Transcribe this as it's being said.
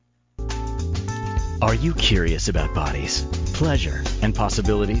Are you curious about bodies, pleasure, and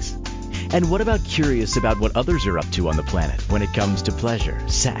possibilities? And what about curious about what others are up to on the planet when it comes to pleasure,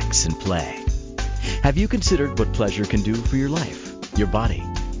 sex, and play? Have you considered what pleasure can do for your life, your body,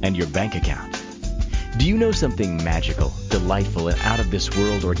 and your bank account? Do you know something magical, delightful, and out of this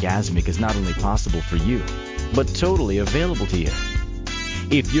world orgasmic is not only possible for you, but totally available to you?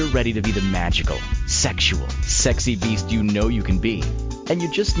 If you're ready to be the magical, sexual, sexy beast you know you can be, and you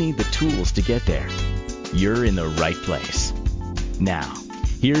just need the tools to get there, you're in the right place. Now,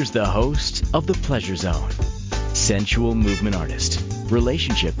 here's the host of The Pleasure Zone, sensual movement artist,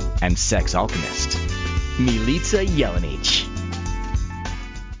 relationship and sex alchemist, Milica Jelenic.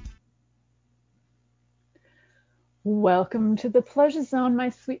 Welcome to The Pleasure Zone,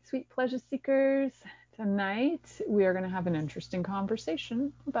 my sweet, sweet pleasure seekers. Tonight, we are going to have an interesting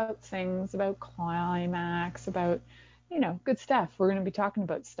conversation about things, about climax, about, good stuff. We're going to be talking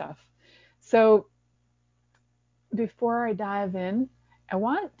about stuff. So before I dive in, I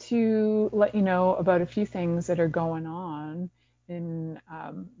want to let you know about a few things that are going on in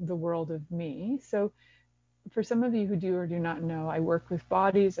the world of me. So for some of you who do or do not know, I work with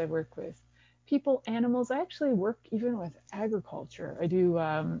bodies, I work with people, animals. I actually work even with agriculture. I do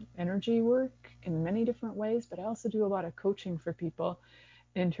energy work in many different ways, but I also do a lot of coaching for people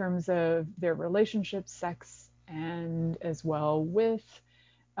in terms of their relationships, sex, and as well with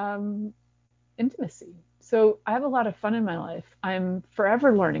intimacy. So I have a lot of fun in my life. I'm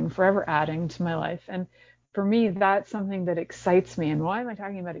forever learning, forever adding to my life. And for me, that's something that excites me. And why am I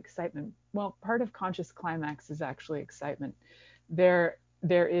talking about excitement? Well, part of conscious climax is actually excitement. There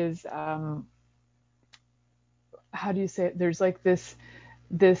is, how do you say it? There's like this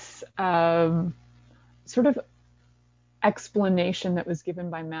sort of explanation that was given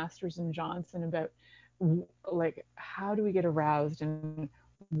by Masters and Johnson about like, how do we get aroused and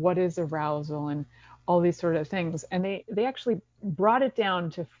what is arousal and all these sort of things. And they actually brought it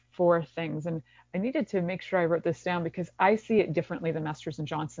down to 4 things. And I needed to make sure I wrote this down because I see it differently than Masters and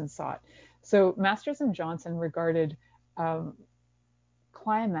Johnson saw it. So Masters and Johnson regarded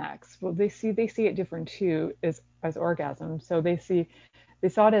climax. Well, they see it different too as orgasm. So they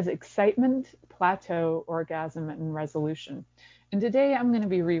saw it as excitement, plateau, orgasm, and resolution. And today I'm going to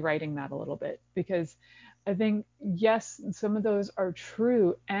be rewriting that a little bit because I think, yes, some of those are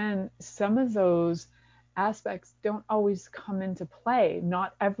true, and some of those aspects don't always come into play.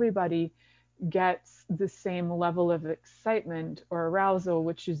 Not everybody gets the same level of excitement or arousal,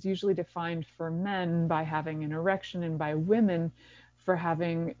 which is usually defined for men by having an erection and by women for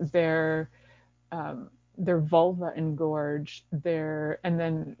having their vulva engorged, and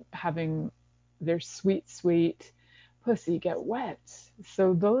then having their sweet, sweet pussy get wet.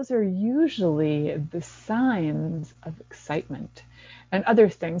 So those are usually the signs of excitement. And other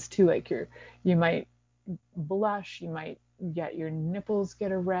things too, like you might blush, you might get your nipples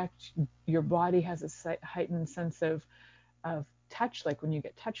get erect, your body has a heightened sense of touch. Like when you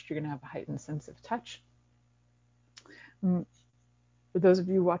get touched, you're going to have a heightened sense of touch. For those of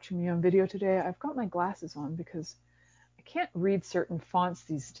you watching me on video today, I've got my glasses on because I can't read certain fonts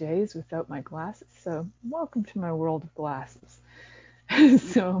these days without my glasses. So welcome to my world of glasses.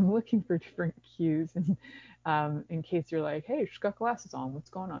 So I'm looking for different cues, and in case you're like, hey, she's got glasses on,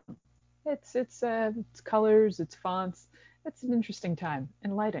 what's going on? It's colors, it's fonts. It's an interesting time,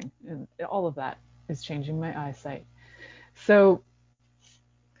 and lighting, and all of that is changing my eyesight. So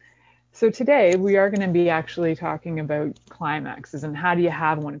today we are going to be actually talking about climaxes and how do you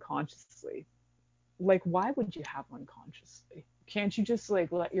have one consciously. Like, why would you have one consciously? Can't you just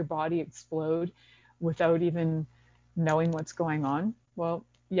like let your body explode without even knowing what's going on? Well,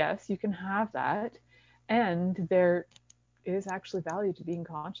 yes, you can have that. And there is actually value to being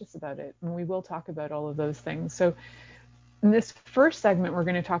conscious about it. And we will talk about all of those things. So in this first segment, we're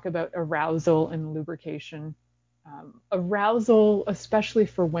going to talk about arousal and lubrication. Arousal, especially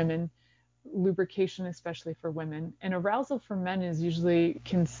for women, lubrication, especially for women. And arousal for men is usually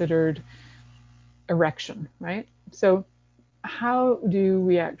considered erection, right? So how do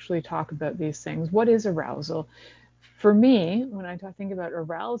we actually talk about these things? What is arousal? For me, when I think about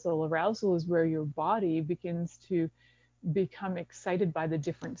arousal is where your body begins to become excited by the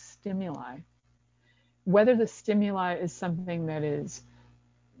different stimuli. Whether the stimuli is something that is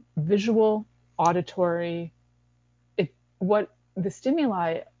visual, auditory, what the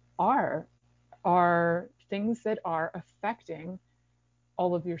stimuli are things that are affecting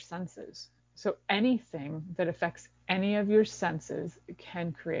all of your senses. So anything that affects any of your senses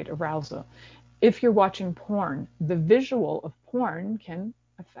can create arousal. If you're watching porn, the visual of porn can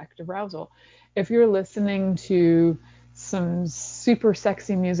affect arousal. If you're listening to some super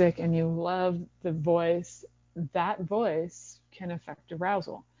sexy music and you love the voice, that voice can affect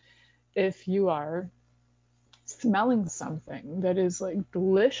arousal. If you are smelling something that is like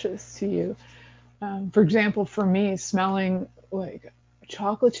delicious to you, for example, for me, smelling like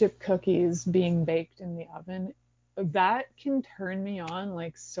chocolate chip cookies being baked in the oven, that can turn me on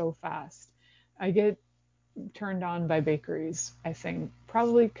like so fast. I get turned on by bakeries, I think,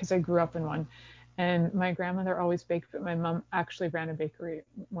 probably because I grew up in one. And my grandmother always baked, but my mom actually ran a bakery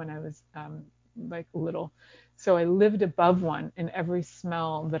when I was like little. So I lived above one, and every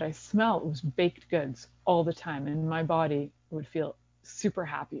smell that I smelled was baked goods all the time. And my body would feel super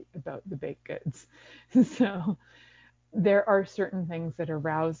happy about the baked goods. So there are certain things that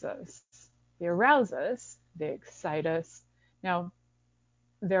arouse us. They arouse us, they excite us. Now,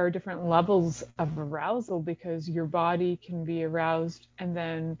 there are different levels of arousal because your body can be aroused and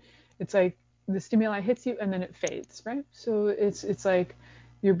then it's like the stimuli hits you and then it fades, right? So it's like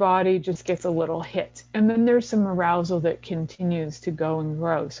your body just gets a little hit. And then there's some arousal that continues to go and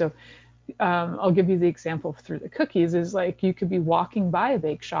grow. So I'll give you the example through the cookies is like you could be walking by a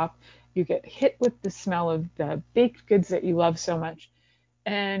bake shop, you get hit with the smell of the baked goods that you love so much,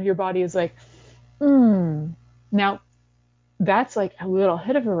 and your body is like, Now, that's like a little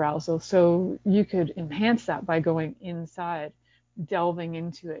hit of arousal. So you could enhance that by going inside, delving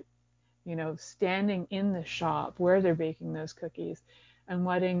into it, standing in the shop where they're baking those cookies and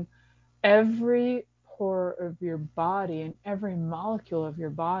letting every pore of your body and every molecule of your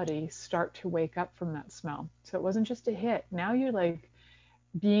body start to wake up from that smell. So it wasn't just a hit. Now you're like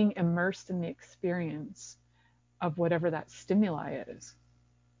being immersed in the experience of whatever that stimuli is.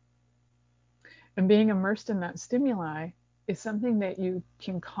 And being immersed in that stimuli is something that you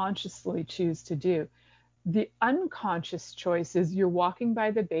can consciously choose to do. The unconscious choice is you're walking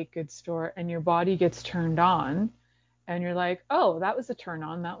by the baked goods store and your body gets turned on and you're like, oh, that was a turn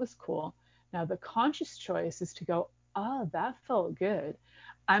on. That was cool. Now the conscious choice is to go, oh, that felt good.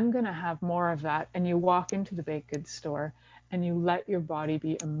 I'm going to have more of that. And you walk into the baked goods store and you let your body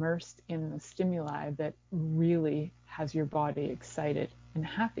be immersed in the stimuli that really has your body excited and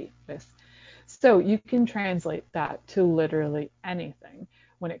happy with. So you can translate that to literally anything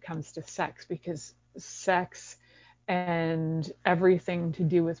when it comes to sex, because sex and everything to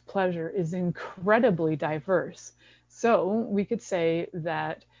do with pleasure is incredibly diverse. So we could say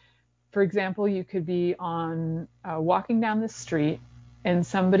that, for example, you could be on walking down the street and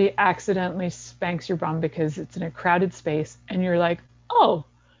somebody accidentally spanks your bum because it's in a crowded space and you're like, oh,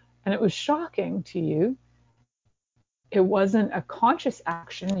 and it was shocking to you. It wasn't a conscious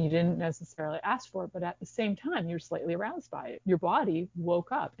action. You didn't necessarily ask for it, but at the same time, you're slightly aroused by it. Your body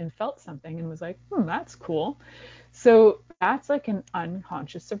woke up and felt something and was like, that's cool. So that's like an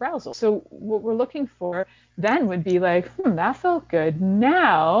unconscious arousal. So what we're looking for then would be like, that felt good.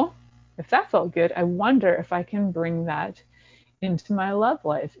 Now, if that felt good, I wonder if I can bring that into my love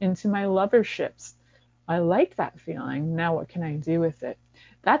life, into my loverships. I like that feeling. Now what can I do with it?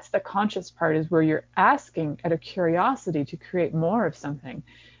 That's the conscious part, is where you're asking out of curiosity to create more of something.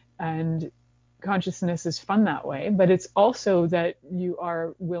 And consciousness is fun that way, but it's also that you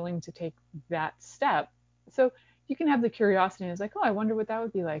are willing to take that step. So you can have the curiosity and it's like, oh, I wonder what that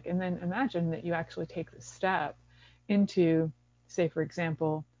would be like. And then imagine that you actually take the step into, say, for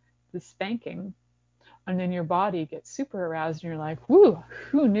example, the spanking. And then your body gets super aroused and you're like, whoo,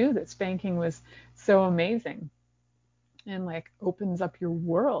 who knew that spanking was so amazing? And like opens up your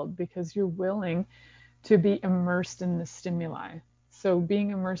world because you're willing to be immersed in the stimuli. So being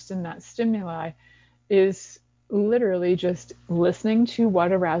immersed in that stimuli is literally just listening to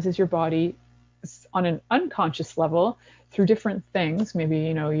what arouses your body on an unconscious level through different things. Maybe,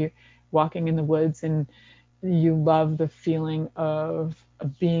 you're walking in the woods and you love the feeling of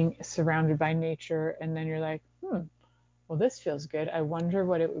being surrounded by nature. And then you're like, well, this feels good. I wonder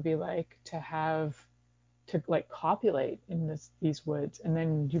what it would be like to like copulate in these woods. And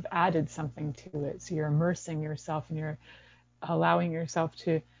then you've added something to it. So you're immersing yourself and you're allowing yourself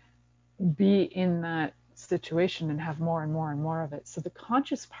to be in that situation and have more and more and more of it. So the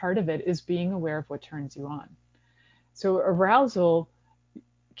conscious part of it is being aware of what turns you on. So arousal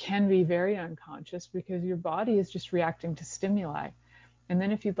can be very unconscious because your body is just reacting to stimuli. And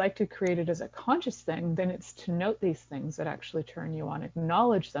then if you'd like to create it as a conscious thing, then it's to note these things that actually turn you on,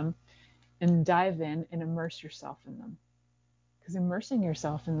 acknowledge them, and dive in and immerse yourself in them. Because immersing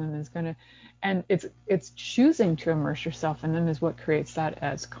yourself in them is going to, and it's choosing to immerse yourself in them is what creates that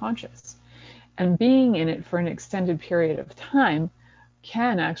as conscious. And being in it for an extended period of time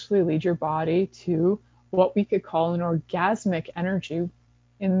can actually lead your body to what we could call an orgasmic energy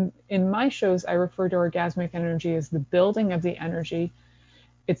In my shows, I refer to orgasmic energy as the building of the energy.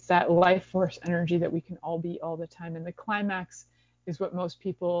 It's that life force energy that we can all be all the time. And the climax is what most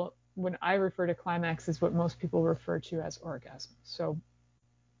people, when I refer to climax, is what most people refer to as orgasm. So,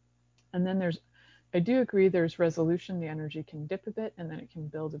 and then I do agree there's resolution. The energy can dip a bit and then it can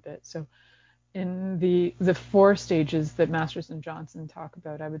build a bit. So in the 4 stages that Masters and Johnson talk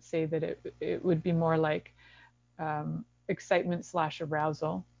about, I would say that it would be more like excitement /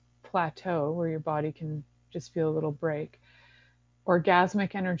 arousal, plateau, where your body can just feel a little break,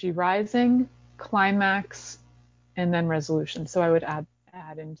 orgasmic energy rising, climax, and then resolution. So I would add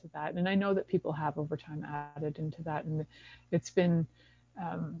into that. And I know that people have over time added into that, and it's been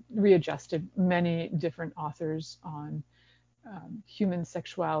readjusted. Many different authors on human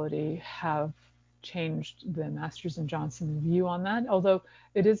sexuality have changed the Masters and Johnson view on that, although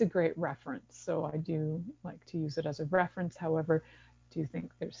it is a great reference. So I do like to use it as a reference. However, I do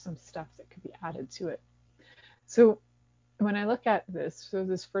think there's some stuff that could be added to it. So when I look at this, so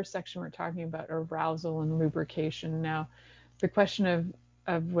this first section, we're talking about arousal and lubrication. Now, the question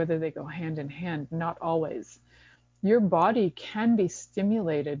of whether they go hand in hand, not always. Your body can be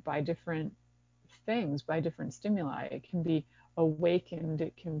stimulated by different things, by different stimuli. It can be awakened,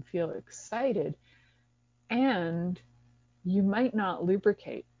 it can feel excited, and you might not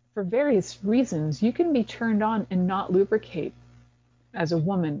lubricate. For various reasons, you can be turned on and not lubricate as a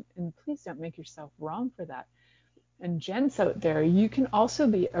woman, and please don't make yourself wrong for that. And gents out there, you can also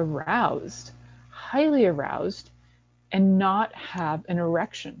be aroused, highly aroused, and not have an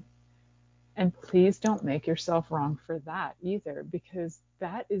erection. And please don't make yourself wrong for that either, because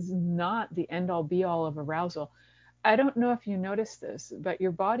that is not the end all be all of arousal. I don't know if you noticed this, but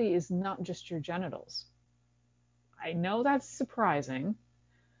your body is not just your genitals. I know that's surprising,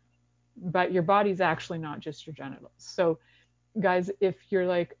 but your body's actually not just your genitals. So guys, if you're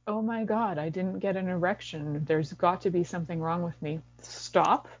like, oh my God, I didn't get an erection, there's got to be something wrong with me,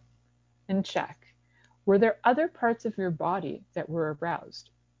 stop and check. Were there other parts of your body that were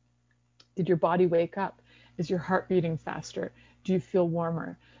aroused? Did your body wake up? Is your heart beating faster? Do you feel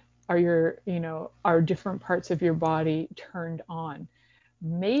warmer? Are different parts of your body turned on?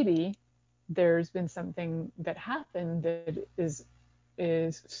 Maybe there's been something that happened that is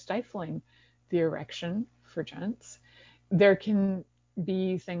stifling the erection for gents. There can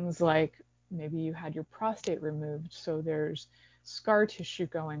be things like maybe you had your prostate removed, so there's scar tissue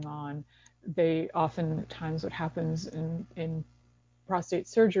going on. They oftentimes, what happens in prostate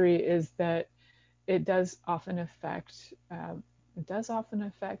surgery is that it does often affect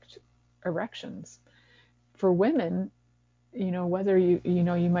erections. For women, whether you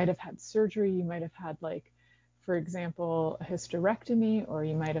might have had surgery, you might have had, like, for example, a hysterectomy, or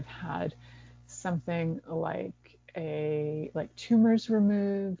you might have had something like tumors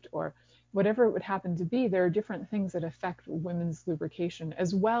removed, or whatever it would happen to be. There are different things that affect women's lubrication,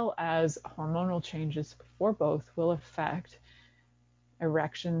 as well as hormonal changes for both will affect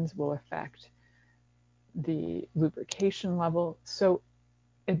erections, will affect the lubrication level. So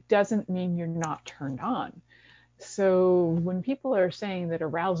it doesn't mean you're not turned on. So when people are saying that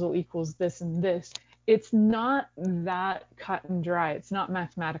arousal equals this and this, it's not that cut and dry. It's not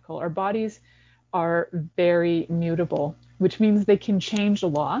mathematical. Our bodies are very mutable, which means they can change a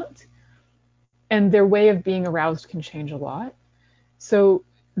lot, and their way of being aroused can change a lot. So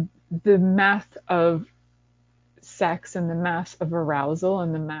the math of sex and the math of arousal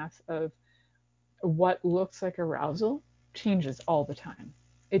and the math of what looks like arousal changes all the time.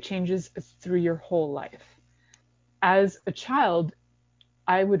 It changes through your whole life. As a child,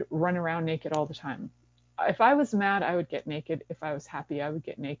 I would run around naked all the time. If I was mad, I would get naked. If I was happy, I would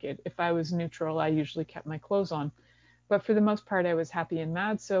get naked. If I was neutral, I usually kept my clothes on. But for the most part, I was happy and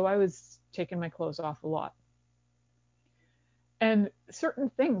mad, so I was taking my clothes off a lot. And certain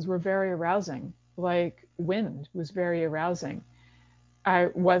things were very arousing, like wind was very arousing. I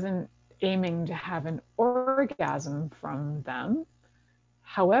wasn't aiming to have an orgasm from them.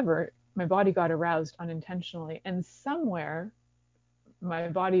 However, my body got aroused unintentionally, and somewhere my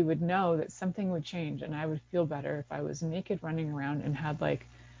body would know that something would change and I would feel better. If I was naked running around and had like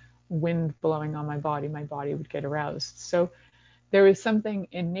wind blowing on my body would get aroused. So there was something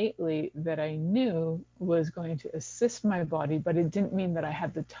innately that I knew was going to assist my body, but it didn't mean that I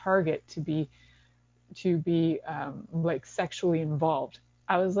had the target to be like sexually involved.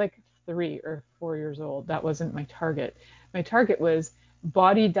 I was like 3 or 4 years old. That wasn't my target. My target was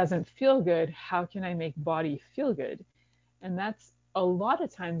body doesn't feel good. How can I make body feel good? And that's a lot of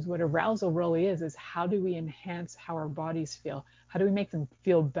times what arousal really is how do we enhance how our bodies feel? How do we make them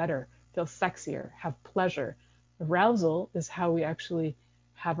feel better, feel sexier, have pleasure? Arousal is how we actually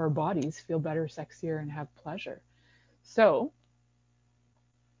have our bodies feel better, sexier, and have pleasure. So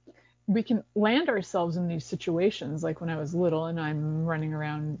we can land ourselves in these situations, like when I was little and I'm running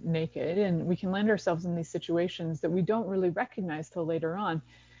around naked, and we can land ourselves in these situations that we don't really recognize till later on,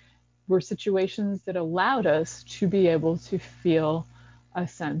 were situations that allowed us to be able to feel a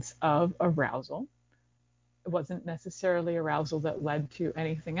sense of arousal. It wasn't necessarily arousal that led to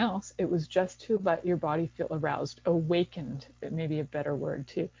anything else. It was just to let your body feel aroused, awakened. It may be a better word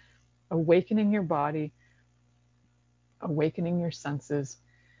too. Awakening your body, awakening your senses.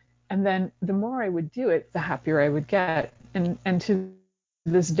 And then the more I would do it, the happier I would get. And to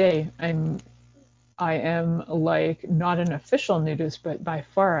this day, I am like not an official nudist, but by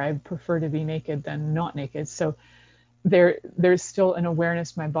far I prefer to be naked than not naked. So there's still an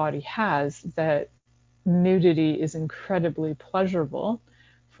awareness my body has that nudity is incredibly pleasurable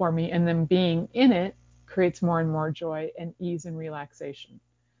for me, and then being in it creates more and more joy and ease and relaxation.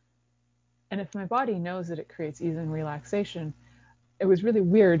 And if my body knows that it creates ease and relaxation, it was really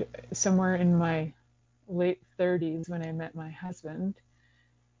weird. Somewhere in my late 30s, when I met my husband,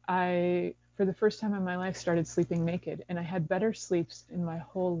 I, for the first time in my life, started sleeping naked. And I had better sleeps in my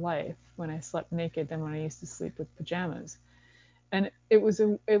whole life when I slept naked than when I used to sleep with pajamas. And it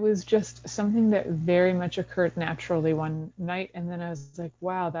was just something that very much occurred naturally one night. And then I was like,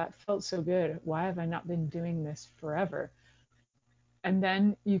 wow, that felt so good. Why have I not been doing this forever? And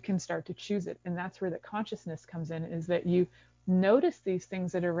then you can start to choose it. And that's where the consciousness comes in, is that you notice these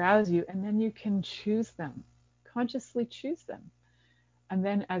things that arouse you, and then you can choose them, consciously choose them. And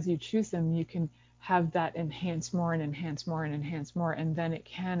then as you choose them, you can have that enhance more and enhance more and enhance more. And then it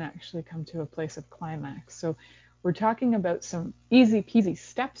can actually come to a place of climax. So we're talking about some easy peasy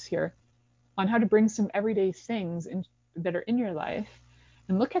steps here on how to bring some everyday things that are in your life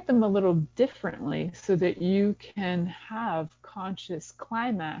and look at them a little differently so that you can have conscious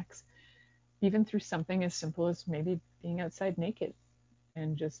climax, even through something as simple as maybe being outside naked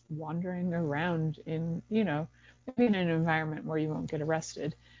and just wandering around in, maybe in an environment where you won't get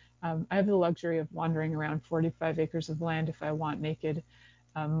arrested. I have the luxury of wandering around 45 acres of land if I want naked,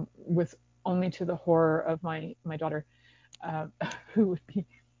 with only to the horror of my daughter, who would be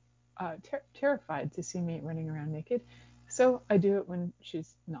terrified to see me running around naked. So I do it when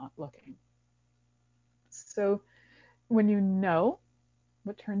she's not looking. So when you know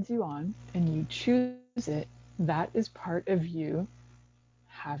what turns you on and you choose it, that is part of you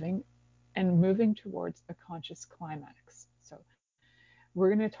having and moving towards a conscious climax. So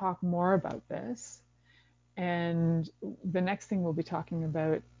we're going to talk more about this. And the next thing we'll be talking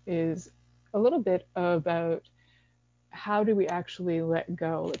about is a little bit about how do we actually let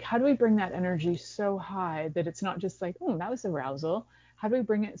go? Like, how do we bring that energy so high that it's not just like, oh, that was arousal. How do we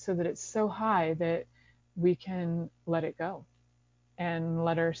bring it so that it's so high that we can let it go and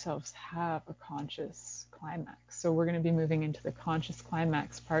let ourselves have a conscious climax? So we're going to be moving into the conscious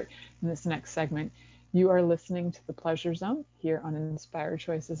climax part in this next segment. You are listening to The Pleasure Zone here on Inspired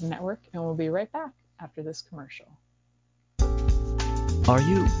Choices Network, and we'll be right back after this commercial. Are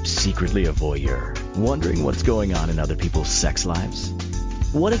you secretly a voyeur, wondering what's going on in other people's sex lives?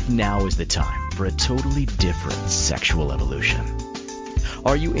 What if now is the time for a totally different sexual evolution?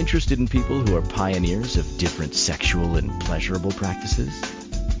 Are you interested in people who are pioneers of different sexual and pleasurable practices?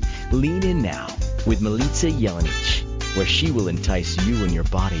 Lean in now with Milica Jelenic, where she will entice you and your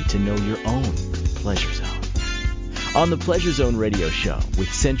body to know your own pleasure zone. On the Pleasure Zone radio show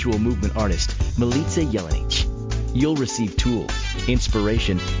with sensual movement artist Milica Jelenic, you'll receive tools,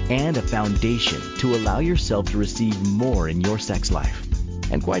 inspiration, and a foundation to allow yourself to receive more in your sex life,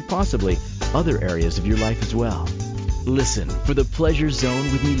 and quite possibly other areas of your life as well. Listen for The Pleasure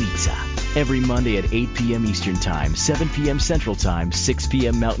Zone with Milica every Monday at 8 p.m. Eastern Time, 7 p.m. Central Time, 6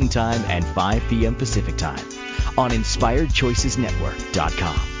 p.m. Mountain Time, and 5 p.m. Pacific Time on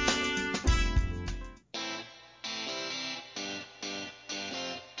InspiredChoicesNetwork.com.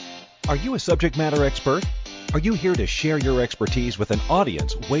 Are you a subject matter expert? Are you here to share your expertise with an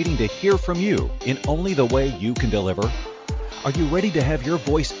audience waiting to hear from you in only the way you can deliver? Are you ready to have your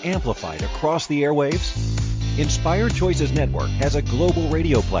voice amplified across the airwaves? Inspired Choices Network has a global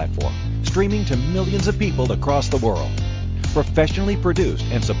radio platform streaming to millions of people across the world. Professionally produced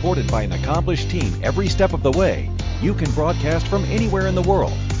and supported by an accomplished team every step of the way, you can broadcast from anywhere in the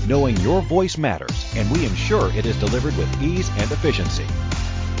world, knowing your voice matters, and we ensure it is delivered with ease and efficiency.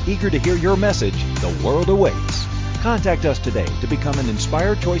 Eager to hear your message, the world awaits. Contact us today to become an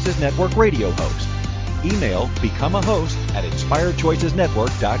Inspired Choices Network radio host. Email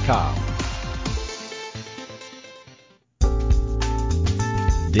becomeahost@inspiredchoicesnetwork.com.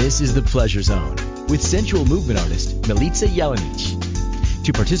 This is The Pleasure Zone with sensual movement artist Milica Jelenic.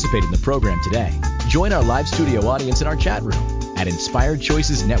 To participate in the program today, join our live studio audience in our chat room at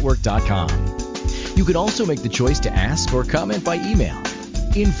inspiredchoicesnetwork.com. You can also make the choice to ask or comment by email,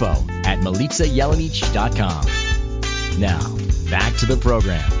 info@milicajelenic.com. Now, back to the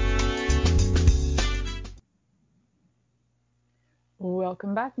program.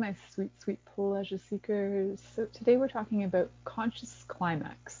 Welcome back, my sweet, sweet pleasure seekers. So today we're talking about conscious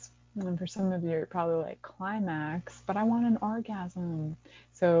climax. And for some of you, you're probably like, climax, but I want an orgasm.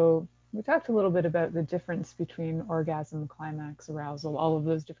 So we talked a little bit about the difference between orgasm, climax, arousal, all of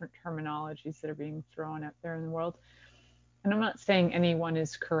those different terminologies that are being thrown out there in the world. And I'm not saying any one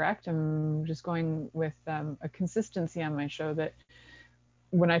is correct. I'm just going with a consistency on my show that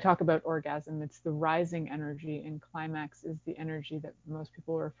when I talk about orgasm, it's the rising energy, and climax is the energy that most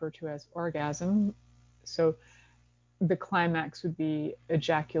people refer to as orgasm. So the climax would be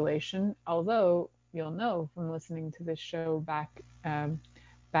ejaculation, although you'll know from listening to this show back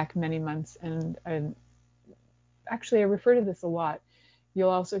many months, and actually I refer to this a lot. You'll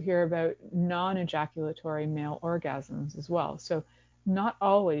also hear about non-ejaculatory male orgasms as well. So not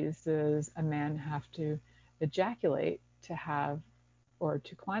always does a man have to ejaculate to have or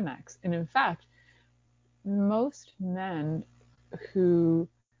to climax. And in fact, most men who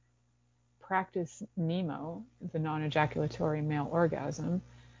practice NEMO, the non-ejaculatory male orgasm,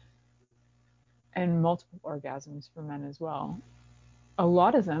 and multiple orgasms for men as well, a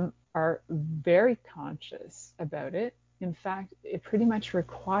lot of them are very conscious about it. In fact, it pretty much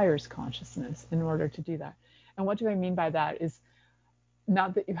requires consciousness in order to do that. And what do I mean by that is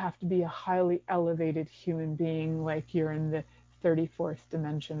not that you have to be a highly elevated human being, like you're in the 34th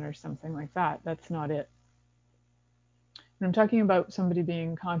dimension or something like that. That's not it. When I'm talking about somebody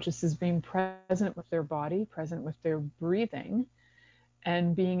being conscious as being present with their body, present with their breathing,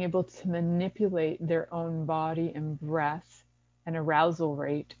 and being able to manipulate their own body and breath and arousal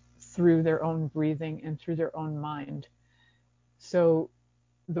rate through their own breathing and through their own mind. So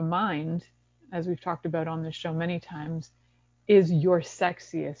the mind, as we've talked about on this show many times, is your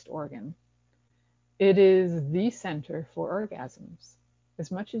sexiest organ. It is the center for orgasms. As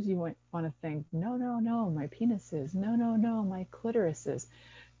much as you want to think, no, no, no, my penis is, no, no, no, my clitoris is,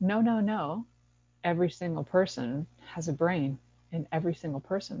 no, no, no. Every single person has a brain, and every single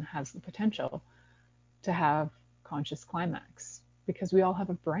person has the potential to have conscious climax, because we all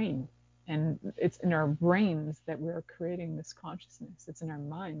have a brain, and it's in our brains that we're creating this consciousness. It's in our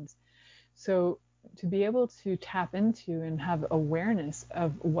minds. So to be able to tap into and have awareness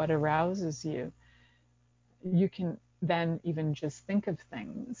of what arouses you, you can then even just think of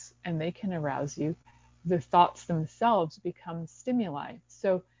things and they can arouse you. The thoughts themselves become stimuli.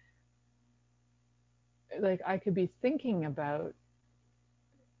 So like I could be thinking about,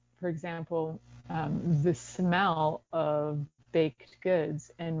 for example, the smell of baked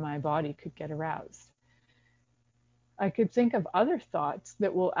goods, and my body could get aroused. I could think of other thoughts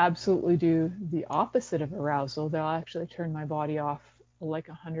that will absolutely do the opposite of arousal. They'll actually turn my body off like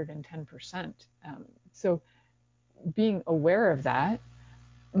 110%. So being aware of that,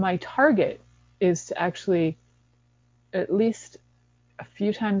 my target is to actually, at least a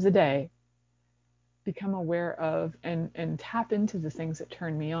few times a day, become aware of and tap into the things that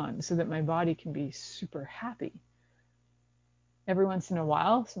turn me on, so that my body can be super happy. Every once in a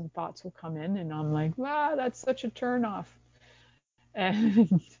while, some thoughts will come in and I'm like, wow, that's such a turn off.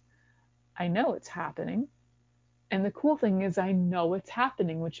 And I know it's happening. And the cool thing is I know it's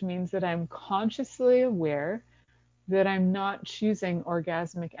happening, which means that I'm consciously aware that I'm not choosing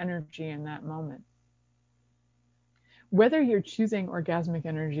orgasmic energy in that moment. Whether you're choosing orgasmic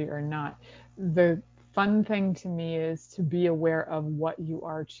energy or not, the fun thing to me is to be aware of what you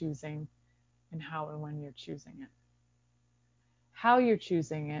are choosing and how and when you're choosing it. How you're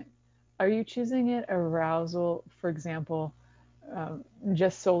choosing it. Are you choosing it arousal, for example,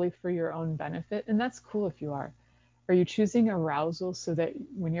 just solely for your own benefit? And that's cool if you are. Are you choosing arousal so that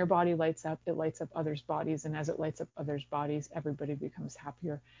when your body lights up, it lights up others' bodies, and as it lights up others' bodies, everybody becomes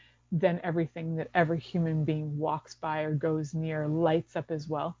happier? Then everything that every human being walks by or goes near lights up as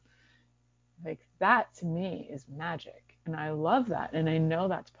well. Like that to me is magic, and I love that, and I know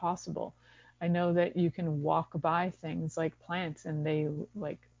that's possible. I know that you can walk by things like plants and they,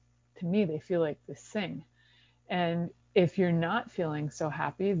 like, to me, they feel like they sing. And if you're not feeling so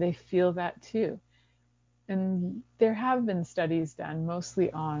happy, they feel that too. And there have been studies done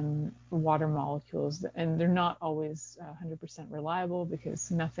mostly on water molecules, and they're not always 100% reliable,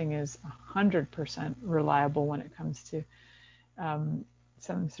 because nothing is 100% reliable when it comes to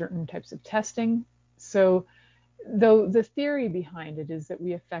some certain types of testing. So though the theory behind it is that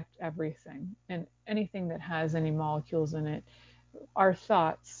we affect everything, and anything that has any molecules in it our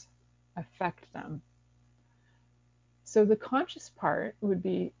thoughts affect them. So the conscious part would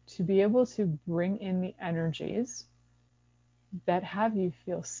be to be able to bring in the energies that have you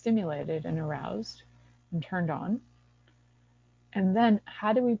feel stimulated and aroused and turned on. And then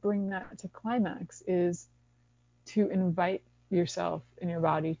how do we bring that to climax is to invite yourself and your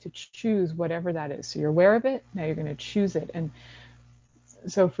body to choose whatever that is. So you're aware of it, now you're going to choose it. And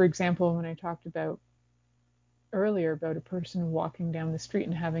so, for example, when I talked about earlier about a person walking down the street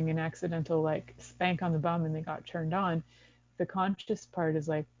and having an accidental like spank on the bum and they got turned on, the conscious part is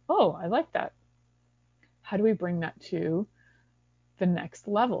like, oh, I like that. How do we bring that to the next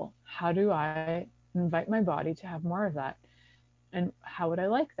level? How do I invite my body to have more of that? And how would I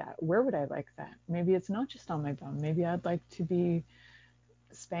like that? Where would I like that? Maybe it's not just on my bum. Maybe I'd like to be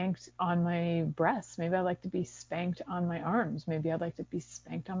spanked on my breasts. Maybe I'd like to be spanked on my arms. Maybe I'd like to be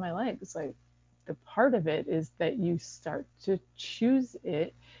spanked on my legs. Like, the part of it is that you start to choose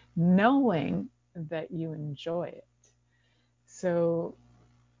it knowing that you enjoy it. So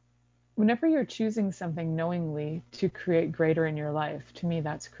whenever you're choosing something knowingly to create greater in your life, to me,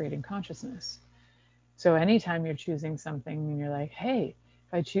 that's creating consciousness. So anytime you're choosing something and you're like, hey,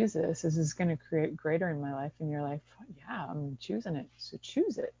 if I choose this, this is going to create greater in my life. And you're like, yeah, I'm choosing it. So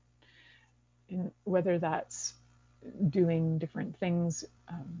choose it. And whether that's doing different things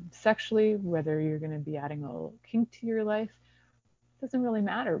sexually, whether you're going to be adding a little kink to your life, doesn't really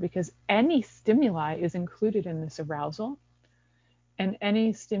matter because any stimuli is included in this arousal. And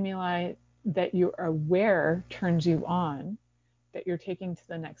any stimuli that you are aware turns you on, that you're taking to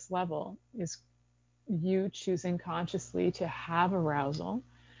the next level, is you choosing consciously to have arousal.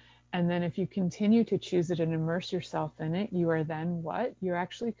 And then if you continue to choose it and immerse yourself in it, you are then what? You're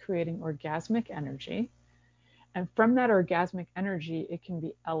actually creating orgasmic energy. And from that orgasmic energy, it can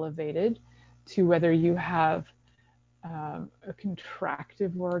be elevated to whether you have a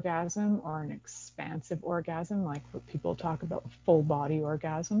contractive orgasm or an expansive orgasm, like what people talk about full body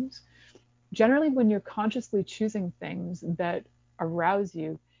orgasms. Generally, when you're consciously choosing things that arouse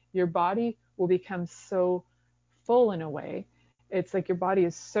you, your body will become so full in a way. It's like your body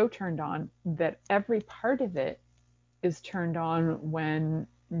is so turned on that every part of it is turned on when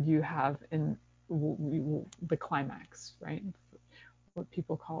you have the climax, right? What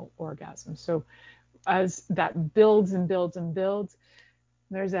people call orgasm. So as that builds and builds and builds,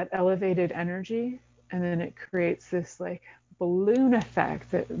 there's that elevated energy, and then it creates this like balloon effect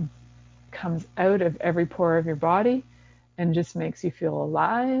that comes out of every pore of your body and just makes you feel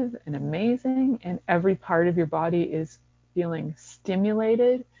alive and amazing, and every part of your body is feeling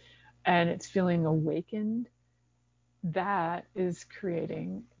stimulated and it's feeling awakened. That is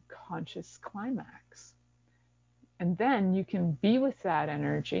creating conscious climax. And then you can be with that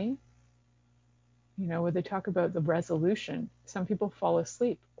energy, you know, where they talk about the resolution. Some people fall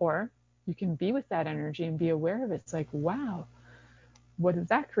asleep, or you can be with that energy and be aware of it. It's like, wow, what did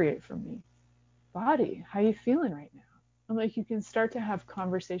that create for me? Body, how are you feeling right now? And like you can start to have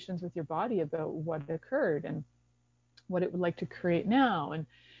conversations with your body about what occurred and what it would like to create now. And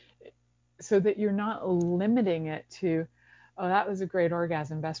so that you're not limiting it to, oh, that was a great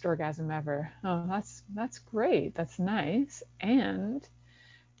orgasm, best orgasm ever. Oh, that's great. That's nice. And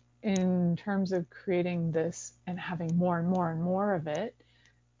in terms of creating this and having more and more and more of it,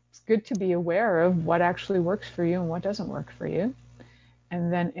 it's good to be aware of what actually works for you and what doesn't work for you.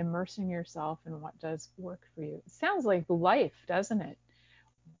 And then immersing yourself in what does work for you. It sounds like life, doesn't it?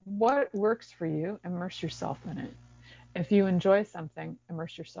 What works for you, immerse yourself in it. If you enjoy something,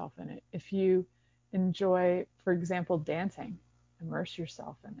 immerse yourself in it. If you enjoy, for example, dancing, immerse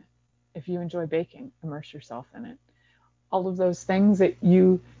yourself in it. If you enjoy baking, immerse yourself in it. All of those things that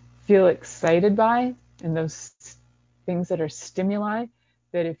you feel excited by, and those things that are stimuli,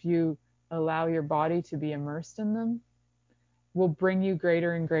 that if you allow your body to be immersed in them, will bring you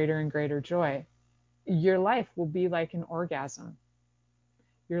greater and greater and greater joy. Your life will be like an orgasm.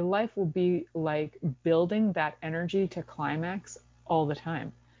 Your life will be like building that energy to climax all the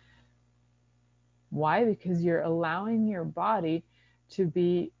time. Why? Because you're allowing your body to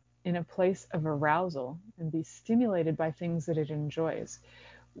be in a place of arousal and be stimulated by things that it enjoys.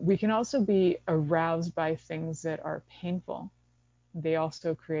 We can also be aroused by things that are painful. They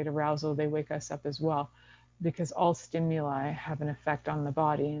also create arousal. They wake us up as well, because all stimuli have an effect on the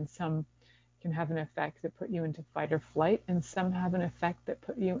body, and some can have an effect that put you into fight or flight, and some have an effect that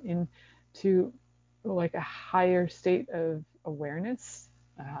put you into like a higher state of awareness,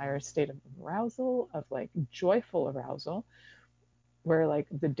 a higher state of arousal, of like joyful arousal, where like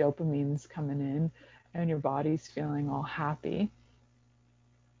the dopamine's coming in and your body's feeling all happy.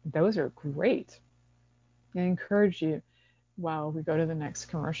 Those are great. I encourage you while we go to the next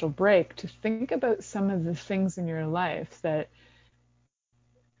commercial break to think about some of the things in your life that,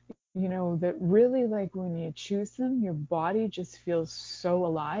 that really, like, when you choose them, your body just feels so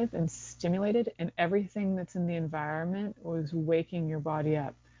alive and stimulated, and everything that's in the environment was waking your body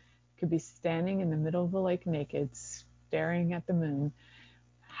up. You could be standing in the middle of the lake naked, staring at the moon,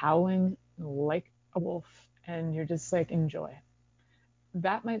 howling like a wolf, and you're just like, enjoy.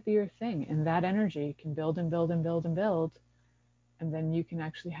 That might be your thing, and that energy can build and build and build and build, and then you can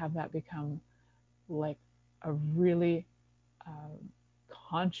actually have that become like a really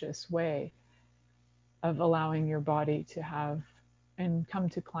conscious way of allowing your body to have and come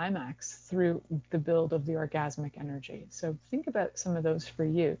to climax through the build of the orgasmic energy. So think about some of those for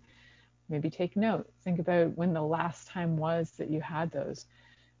you. Maybe take note. Think about when the last time was that you had those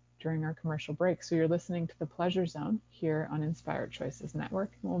during our commercial break. So you're listening to The Pleasure Zone here on Inspired Choices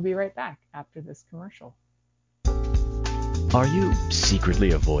Network, and we'll be right back after this commercial. Are you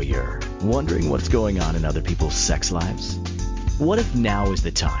secretly a voyeur, wondering what's going on in other people's sex lives? What if now is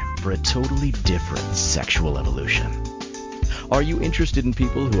the time for a totally different sexual evolution? Are you interested in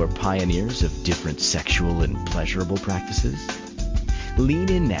people who are pioneers of different sexual and pleasurable practices? Lean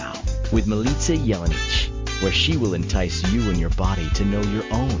in now with Milica Jelenic, where she will entice you and your body to know your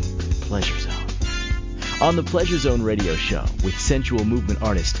own pleasure zone. On the Pleasure Zone radio show with sensual movement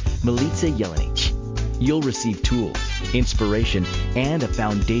artist Milica Jelenic, you'll receive tools, inspiration, and a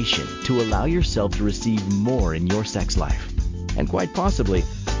foundation to allow yourself to receive more in your sex life, and quite possibly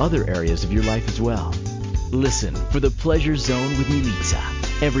other areas of your life as well. Listen for The Pleasure Zone with Milica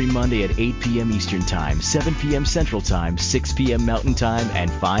every Monday at 8 p.m. Eastern Time, 7 p.m. Central Time, 6 p.m. Mountain Time,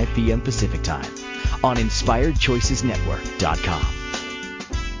 and 5 p.m. Pacific Time on InspiredChoicesNetwork.com.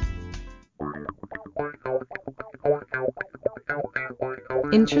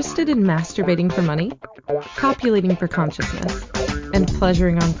 Interested in masturbating for money, copulating for consciousness, and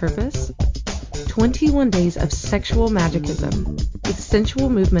pleasuring on purpose? 21 Days of Sexual Magicism with sensual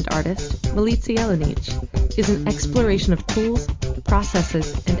movement artist Milica Jelenic is an exploration of tools,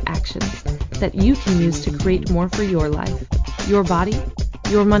 processes, and actions that you can use to create more for your life, your body,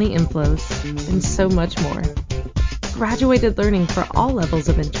 your money inflows, and so much more. Graduated learning for all levels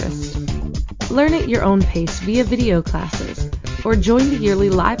of interest. Learn at your own pace via video classes or join the yearly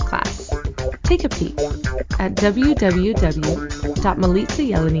live class. Take a peek at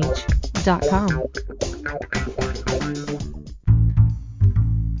www.milicajelenic.com.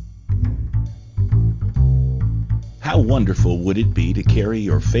 How wonderful would it be to carry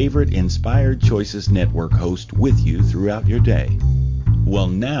your favorite Inspired Choices Network host with you throughout your day? Well,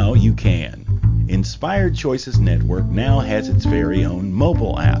 now you can. Inspired Choices Network now has its very own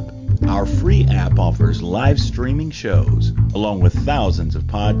mobile app. Our free app offers live streaming shows, along with thousands of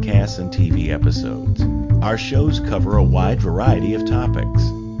podcasts and TV episodes. Our shows cover a wide variety of topics.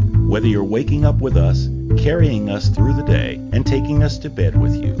 Whether you're waking up with us, carrying us through the day, and taking us to bed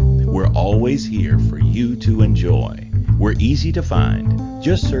with you, we're always here for you to enjoy. We're easy to find.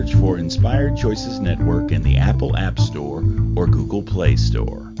 Just search for Inspired Choices Network in the Apple App Store or Google Play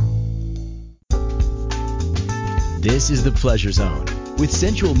Store. This is The Pleasure Zone with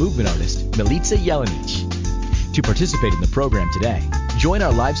sensual movement artist Milica Jelenic. To participate in the program today, join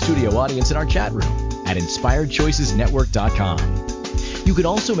our live studio audience in our chat room at InspiredChoicesNetwork.com. You can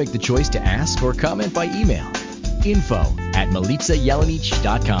also make the choice to ask or comment by email,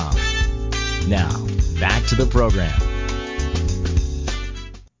 info@MilicaJelenic.com. Now, back to the program.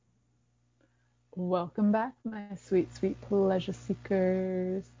 Welcome back, my sweet, sweet pleasure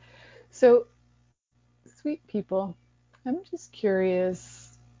seekers. So, sweet people, I'm just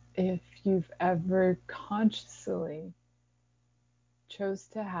curious if you've ever consciously chose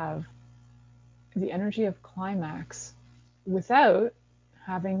to have the energy of climax without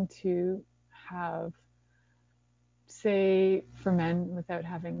having to have, say, for men, without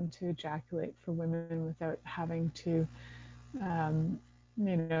having to ejaculate, for women, without having to,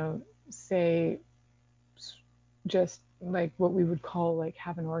 say, just like what we would call like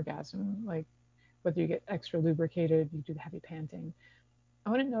have an orgasm, like whether you get extra lubricated, you do the heavy panting. I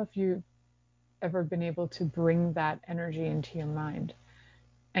want to know if you've ever been able to bring that energy into your mind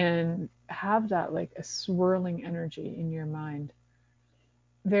and have that like a swirling energy in your mind.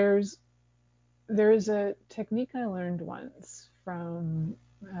 There's a technique I learned once from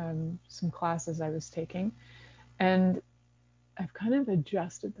some classes I was taking, and I've kind of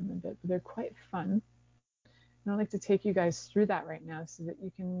adjusted them a bit, but they're quite fun. And I'd like to take you guys through that right now so that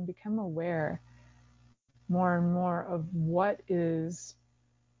you can become aware more and more of what you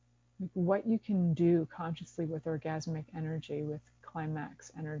can do consciously with orgasmic energy, with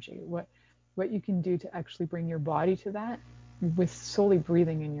climax energy, what you can do to actually bring your body to that with solely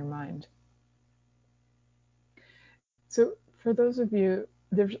breathing in your mind. So for those of you,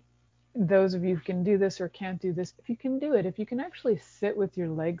 there's those of you who can do this or can't do this, if you can do it, if you can actually sit with your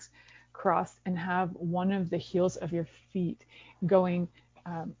legs crossed and have one of the heels of your feet going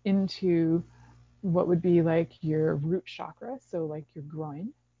into what would be like your root chakra, so like your groin,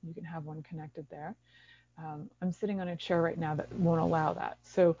 you can have one connected there. I'm sitting on a chair right now that won't allow that.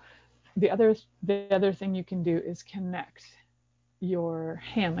 So the other thing you can do is connect your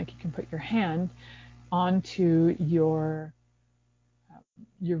hand, like you can put your hand onto your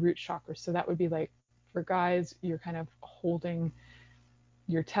root chakra. So that would be like, for guys, you're kind of holding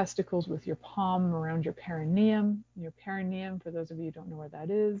your testicles with your palm around your perineum. Your perineum, for those of you who don't know where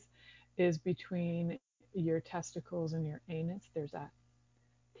that is between your testicles and your anus. There's that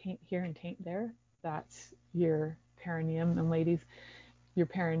taint here and taint there. That's your perineum. And ladies, your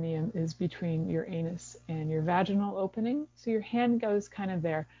perineum is between your anus and your vaginal opening. So your hand goes kind of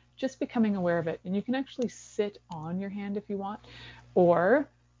there, just becoming aware of it. And you can actually sit on your hand if you want, or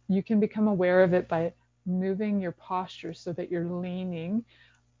you can become aware of it by moving your posture so that you're leaning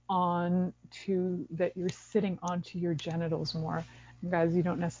on to, that you're sitting onto your genitals more. And guys, you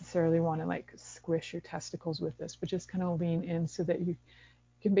don't necessarily want to like squish your testicles with this, but just kind of lean in so that you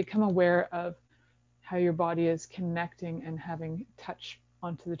can become aware of how your body is connecting and having touch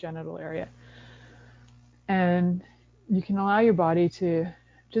onto the genital area. And you can allow your body to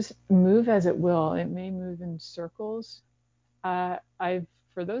just move as it will. It may move in circles.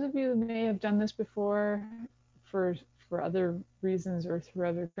 For those of you who may have done this before for other reasons or through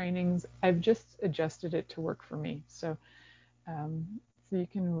other trainings, I've just adjusted it to work for me. So you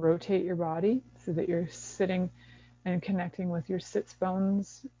can rotate your body so that you're sitting and connecting with your sits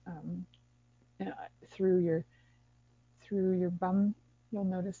bones through your bum. You'll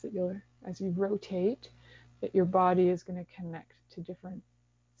notice that as you rotate, that your body is going to connect to different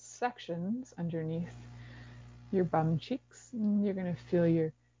sections underneath your bum cheeks. And you're going to feel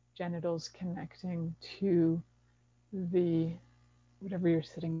your genitals connecting to the whatever you're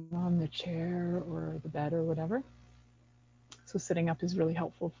sitting on, the chair or the bed or whatever. So sitting up is really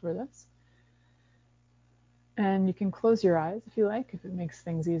helpful for this. And you can close your eyes if you like, if it makes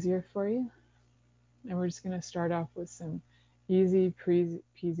things easier for you. And we're just going to start off with some easy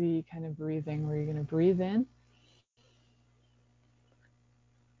peasy kind of breathing, where you're going to breathe in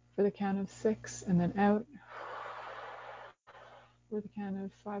for the count of 6 and then out for the count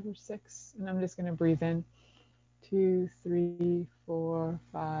of 5 or 6. And I'm just going to breathe in 2, 3, 4,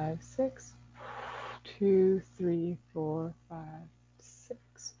 5, 6. 2, 3, 4, 5,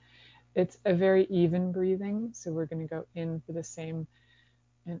 6. It's a very even breathing, so we're going to go in for the same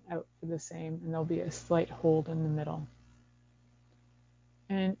and out for the same, and there'll be a slight hold in the middle.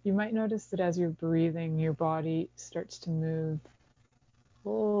 And you might notice that as you're breathing, your body starts to move a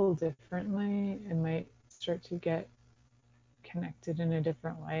little differently. It might start to get connected in a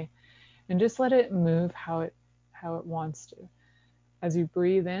different way, and just let it move how it wants to. As you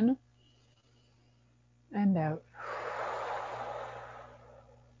breathe in and out,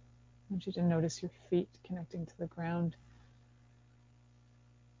 I want you to notice your feet connecting to the ground.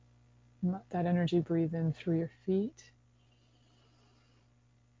 And let that energy breathe in through your feet.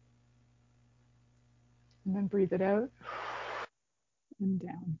 And then breathe it out and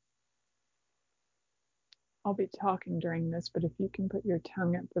down. I'll be talking during this, but if you can put your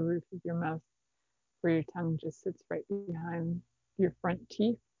tongue at the roof of your mouth, where your tongue just sits right behind your front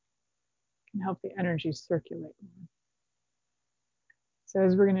teeth, can help the energy circulate more. So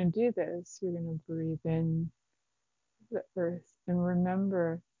as we're going to do this, you're going to breathe in the earth and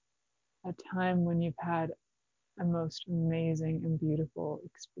remember a time when you've had a most amazing and beautiful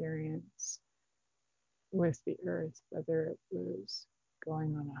experience with the earth, whether it was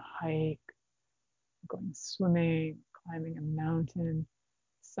going on a hike, going swimming, climbing a mountain,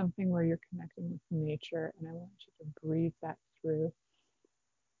 something where you're connecting with nature. And I want you to breathe that through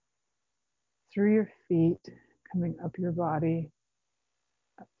your feet, coming up your body,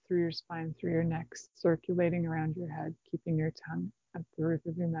 up through your spine, through your neck, circulating around your head, keeping your tongue at the roof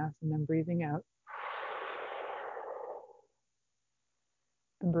of your mouth, and then breathing out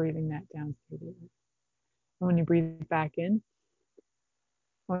and breathing that down through the earth. And when you breathe back in,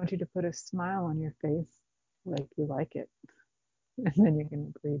 I want you to put a smile on your face like you like it. And then you're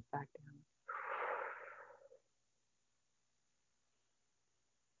going to breathe back down.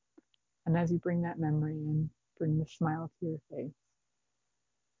 And as you bring that memory in, bring the smile to your face.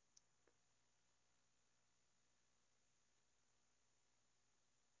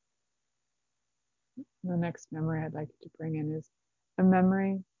 The next memory I'd like you to bring in is a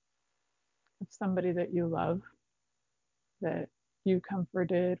memory of somebody that you love, that you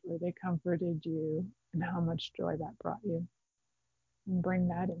comforted or they comforted you, and how much joy that brought you. And bring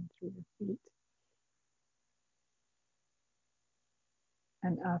that in through your feet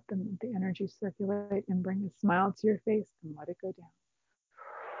and up, and let the energy circulate, and bring a smile to your face and let it go down.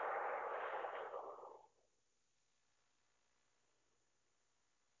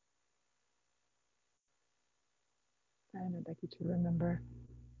 And I'd like you to remember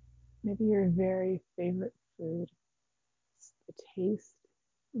maybe your very favorite food, the taste.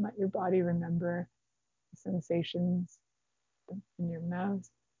 Let your body remember the sensations in your mouth,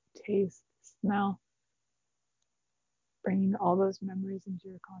 taste, smell, bringing all those memories into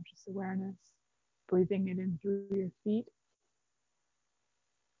your conscious awareness, breathing it in through your feet,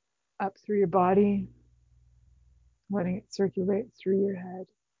 up through your body, letting it circulate through your head,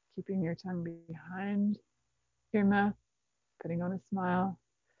 keeping your tongue behind your mouth, putting on a smile,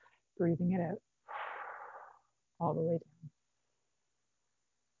 breathing it out all the way down.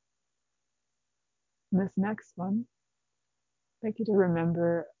 And this next one, I'd like you to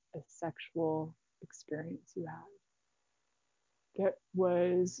remember a sexual experience you had that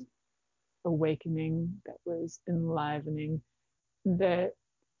was awakening, that was enlivening, that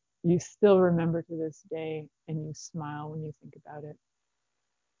you still remember to this day, and you smile when you think about it.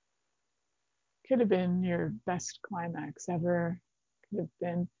 Could have been your best climax ever. Could have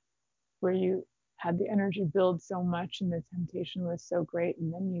been where you had the energy build so much and the temptation was so great,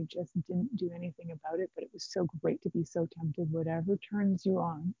 and then you just didn't do anything about it, but it was so great to be so tempted. Whatever turns you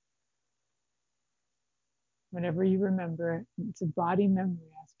on, whenever you remember it, it's a body memory.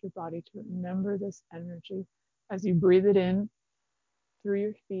 Ask your body to remember this energy as you breathe it in through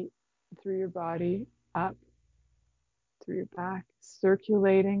your feet, through your body, up through your back,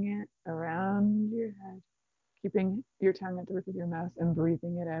 circulating it around your head, keeping your tongue at the roof of your mouth and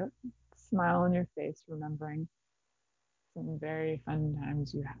breathing it out. Smile on your face, remembering some very fun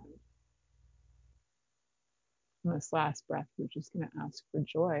times you had. On this last breath, we're just going to ask for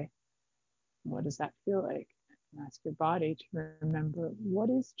joy. What does that feel like? And ask your body to remember, what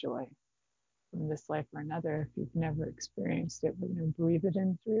is joy from this life or another. If you've never experienced it, we're going to breathe it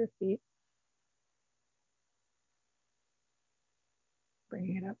in through your feet,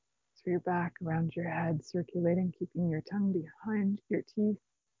 bringing it up through your back, around your head, circulating, keeping your tongue behind your teeth,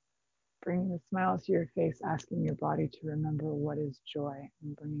 bringing a smile to your face, asking your body to remember what is joy,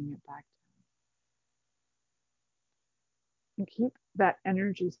 and bringing it back down. And keep that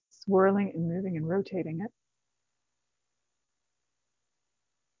energy swirling and moving and rotating it.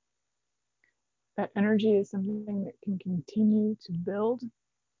 That energy is something that can continue to build,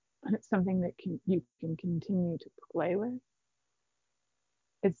 and it's something that you can continue to play with.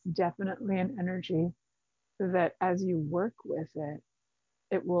 It's definitely an energy that as you work with it,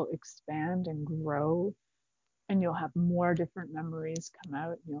 it will expand and grow, and you'll have more different memories come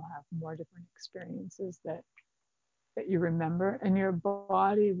out, and you'll have more different experiences that you remember, and your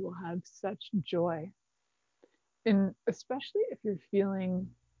body will have such joy. And especially if you're feeling,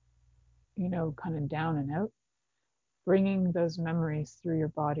 kind of down and out, bringing those memories through your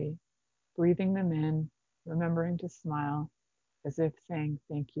body, breathing them in, remembering to smile, as if saying,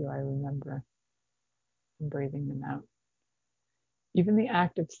 thank you, I remember, and breathing them out. Even the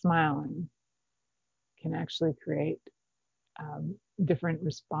act of smiling can actually create different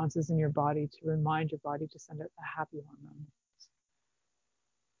responses in your body to remind your body to send out the happy hormones.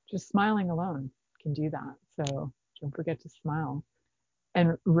 Just smiling alone can do that. So don't forget to smile.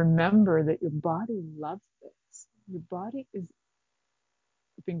 And remember that your body loves this. Your body is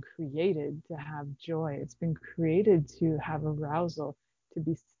been created to have joy. It's been created to have arousal, to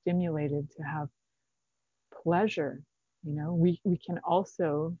be stimulated, to have pleasure. We can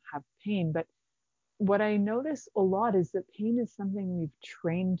also have pain, but what I notice a lot is that pain is something we've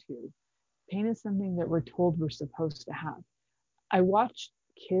trained to. Pain is something that we're told we're supposed to have. I watch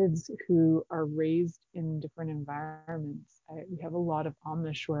kids who are raised in different environments. We have a lot of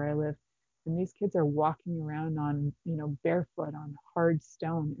Amish where I live, and these kids are walking around on, barefoot on hard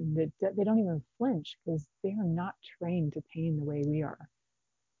stone, and they don't even flinch because they are not trained to pain the way we are.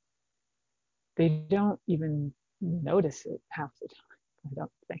 They don't even notice it half the time, I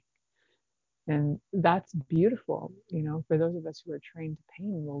don't think. And that's beautiful. For those of us who are trained to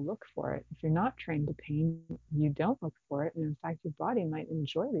pain, we'll look for it. If you're not trained to pain, you don't look for it. And in fact, your body might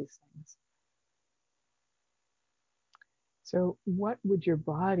enjoy these things. So what would your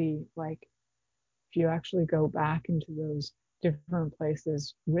body like if you actually go back into those different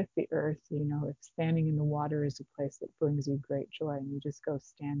places with the earth? If standing in the water is a place that brings you great joy, and you just go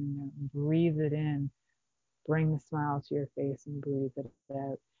stand in there and breathe it in, bring the smile to your face and breathe it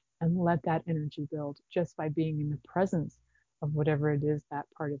out, and let that energy build just by being in the presence of whatever it is that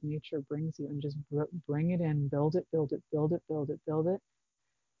part of nature brings you, and just bring it in, build it, build it, build it, build it, build it,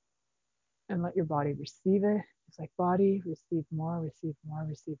 and let your body receive it. It's like, body, receive more, receive more,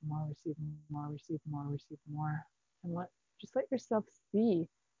 receive more, receive more, receive more, receive more. And let yourself see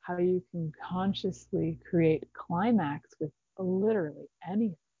how you can consciously create climax with literally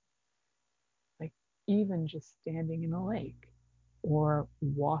anything. Like even just standing in a lake or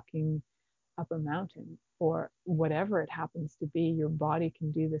walking up a mountain or whatever it happens to be, your body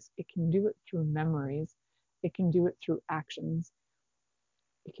can do this. It can do it through memories. It can do it through actions.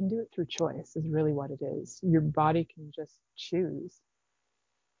 It can do it through choice, is really what it is. Your body can just choose.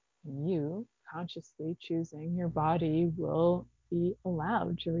 And you, consciously choosing, your body will be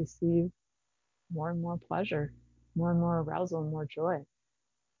allowed to receive more and more pleasure, more and more arousal, more joy. I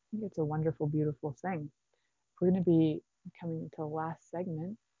think it's a wonderful, beautiful thing. We're going to be coming into the last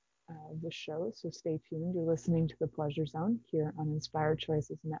segment of the show, so stay tuned. You're listening to The Pleasure Zone here on Inspired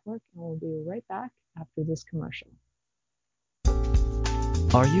Choices Network, and we'll be right back after this commercial.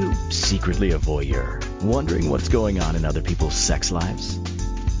 Are you secretly a voyeur, wondering what's going on in other people's sex lives?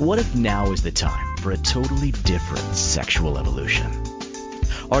 What if now is the time for a totally different sexual evolution?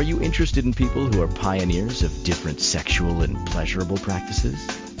 Are you interested in people who are pioneers of different sexual and pleasurable practices?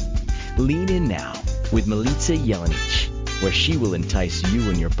 Lean in now with Milica Jelenic, where she will entice you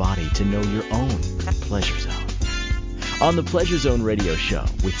and your body to know your own pleasure zone. On the Pleasure Zone radio show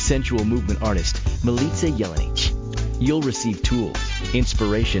with sensual movement artist Milica Jelenic, you'll receive tools,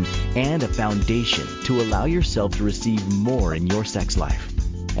 inspiration, and a foundation to allow yourself to receive more in your sex life,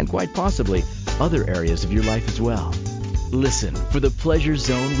 and quite possibly other areas of your life as well. Listen for The Pleasure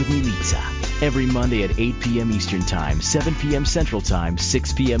Zone with Milica every Monday at 8 p.m. Eastern Time, 7 p.m. Central Time,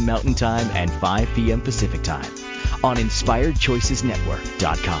 6 p.m. Mountain Time, and 5 p.m. Pacific Time on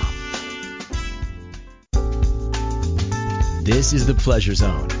InspiredChoicesNetwork.com. This is The Pleasure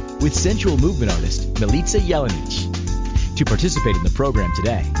Zone with sensual movement artist Milica Jelenic. To participate in the program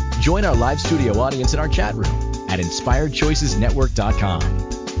today, join our live studio audience in our chat room at InspiredChoicesNetwork.com.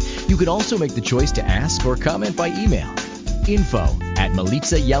 You can also make the choice to ask or comment by email,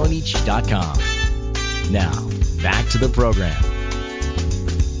 info@MilicaJelenic.com. Now, back to the program.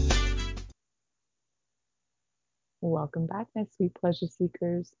 Welcome back, my sweet pleasure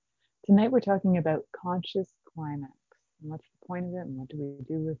seekers. Tonight we're talking about conscious climax. And what's the point of it, and what do we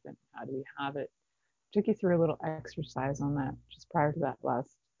do with it? How do we have it? Took you through a little exercise on that just prior to that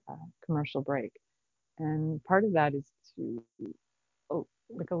last commercial break. And part of that is to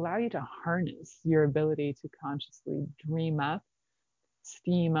allow you to harness your ability to consciously dream up,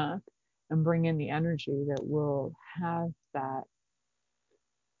 steam up, and bring in the energy that will have that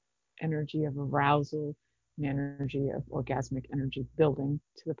energy of arousal, the energy of orgasmic energy building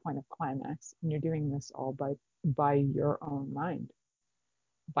to the point of climax. And you're doing this all by your own mind,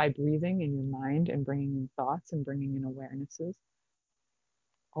 by breathing in your mind and bringing in thoughts and bringing in awarenesses.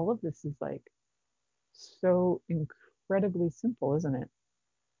 All of this is like so incredibly simple, isn't it?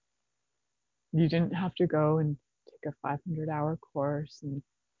 You didn't have to go and take a 500-hour course and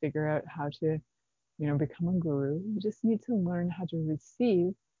figure out how to, become a guru. You just need to learn how to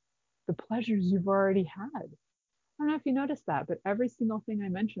receive the pleasures you've already had. I don't know if you noticed that, but every single thing I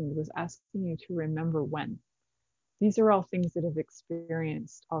mentioned was asking you to remember when. These are all things that have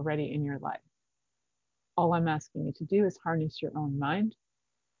experienced already in your life. All I'm asking you to do is harness your own mind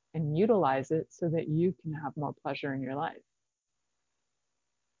and utilize it so that you can have more pleasure in your life.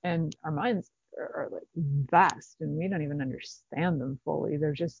 And our minds are like vast, and we don't even understand them fully.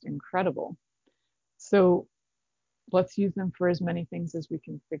 They're just incredible. So let's use them for as many things as we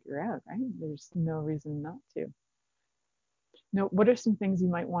can figure out, right? There's no reason not to. Now, what are some things you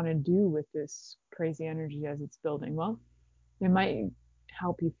might want to do with this crazy energy as it's building? Well, it might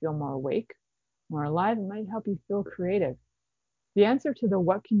help you feel more awake, more alive. It might help you feel creative. The answer to the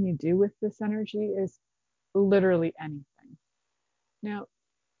what can you do with this energy is literally anything. Now,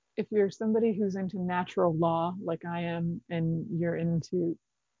 if you're somebody who's into natural law like I am, and you're into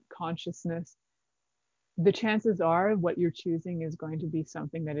consciousness, the chances are what you're choosing is going to be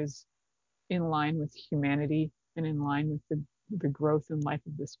something that is in line with humanity and in line with the growth and life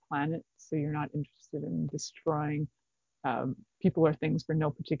of this planet. So you're not interested in destroying people or things for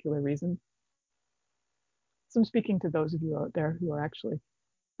no particular reason. So I'm speaking to those of you out there who are actually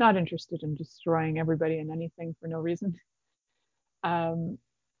not interested in destroying everybody and anything for no reason.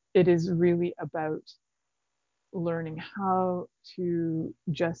 It is really about learning how to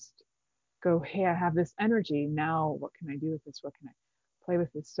just go, hey, I have this energy. Now, what can I do with this? What can I play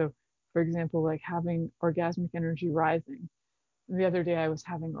with this? So, for example, like having orgasmic energy rising. The other day I was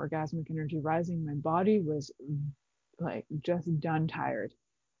having orgasmic energy rising. My body was like just done tired.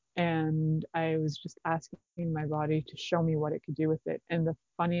 And I was just asking my body to show me what it could do with it. And the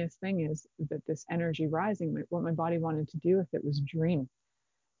funniest thing is that this energy rising, what my body wanted to do with it was dream.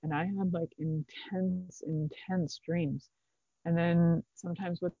 And I had like intense dreams. And then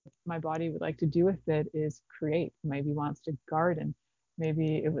sometimes what my body would like to do with it is create. Maybe wants to garden.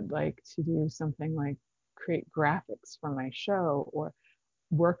 Maybe it would like to do something like create graphics for my show or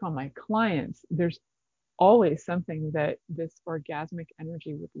work on my clients. There's always something that this orgasmic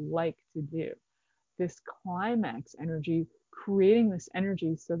energy would like to do. This climax energy, creating this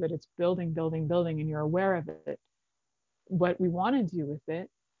energy so that it's building, and you're aware of it. What we want to do with it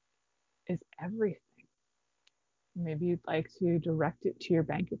is everything. Maybe you'd like to direct it to your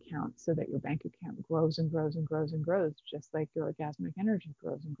bank account so that your bank account grows and grows and grows and grows, just like your orgasmic energy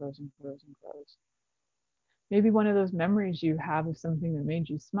grows and grows and grows and grows. Maybe one of those memories you have of something that made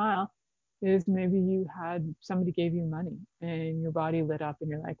you smile is maybe you had somebody gave you money and your body lit up and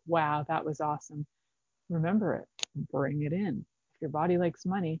you're like, wow, that was awesome. Remember it, bring it in. If your body likes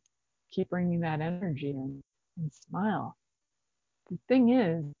money, keep bringing that energy in and smile. The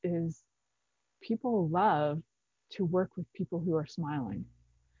thing is people love to work with people who are smiling.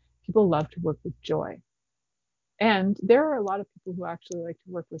 People love to work with joy. And there are a lot of people who actually like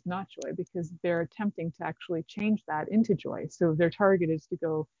to work with not joy because they're attempting to actually change that into joy. So their target is to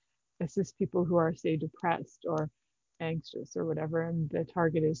go assist people who are, say, depressed or anxious or whatever. And the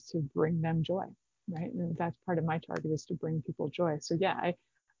target is to bring them joy, right? And that's part of my target is to bring people joy. So yeah,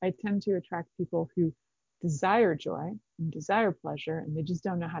 I tend to attract people who desire joy and desire pleasure, and they just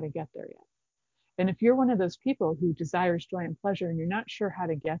don't know how to get there yet. And if you're one of those people who desires joy and pleasure and you're not sure how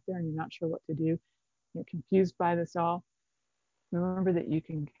to get there and you're not sure what to do, you're confused by this all, remember that you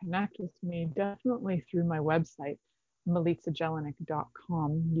can connect with me definitely through my website,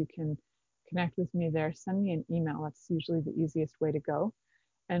 milicajelenic.com. You can connect with me there. Send me an email. That's usually the easiest way to go.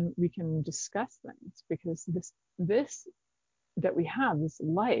 And we can discuss things because this that we have, this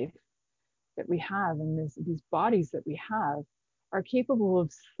life that we have and these bodies that we have are capable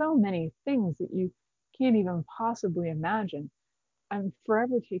of so many things that you can't even possibly imagine. I'm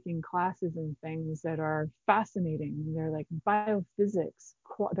forever taking classes and things that are fascinating. They're like biophysics,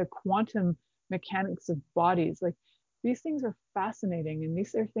 the quantum mechanics of bodies. Like these things are fascinating, and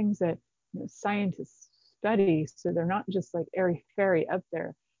these are things that scientists study. So they're not just like airy-fairy up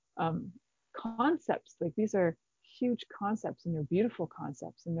there concepts. Like these are huge concepts, and they're beautiful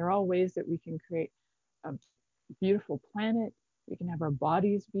concepts, and they're all ways that we can create a beautiful planet. We can have our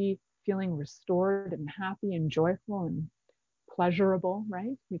bodies be feeling restored and happy and joyful and pleasurable,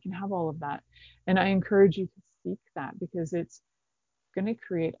 right? We can have all of that. And I encourage you to seek that because it's going to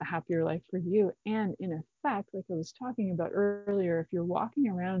create a happier life for you. And in effect, like I was talking about earlier, if you're walking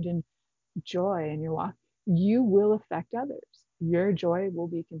around in joy and you will affect others. Your joy will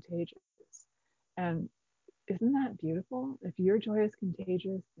be contagious. And isn't that beautiful? If your joy is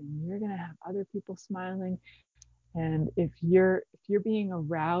contagious, then you're going to have other people smiling. And if you're being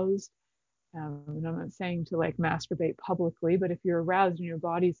aroused, and I'm not saying to like masturbate publicly, but if you're aroused and your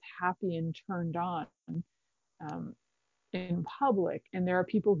body's happy and turned on in public, and there are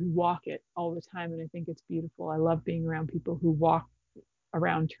people who walk it all the time, and I think it's beautiful. I love being around people who walk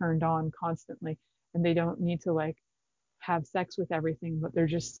around turned on constantly, and they don't need to like have sex with everything, but they're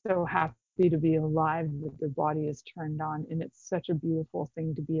just so happy to be alive that their body is turned on, and it's such a beautiful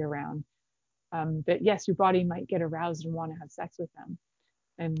thing to be around. That yes, your body might get aroused and want to have sex with them.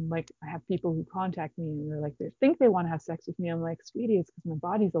 And like I have people who contact me and they're like, they think they want to have sex with me. I'm like, sweetie, it's because my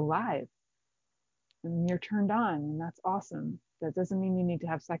body's alive and you're turned on, and that's awesome. That doesn't mean you need to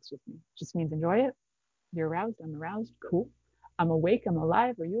have sex with me. It just means enjoy it. You're aroused, I'm aroused, cool. I'm awake, I'm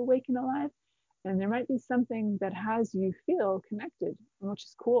alive. Are you awake and alive? And there might be something that has you feel connected, which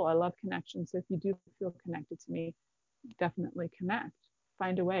is cool. I love connection. So if you do feel connected to me, definitely connect.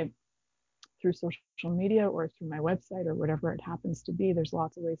 Find a way. Through social media or through my website or whatever it happens to be. There's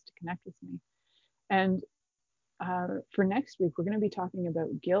lots of ways to connect with me. And for next week, we're going to be talking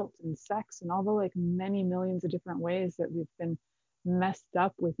about guilt and sex and all the like many millions of different ways that we've been messed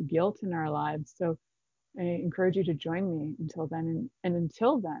up with guilt in our lives. So I encourage you to join me until then. And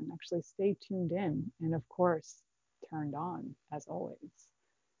until then, actually stay tuned in and of course, turned on as always.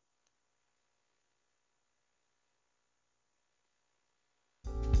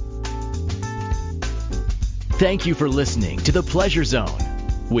 Thank you for listening to The Pleasure Zone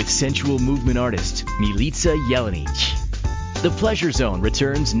with sensual movement artist Milica Jelenic. The Pleasure Zone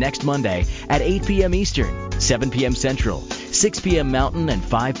returns next Monday at 8 p.m. Eastern, 7 p.m. Central, 6 p.m. Mountain, and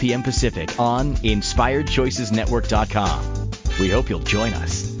 5 p.m. Pacific on InspiredChoicesNetwork.com. We hope you'll join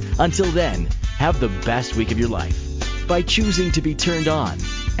us. Until then, have the best week of your life. by choosing to be turned on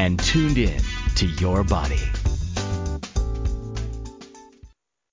and tuned in to your body.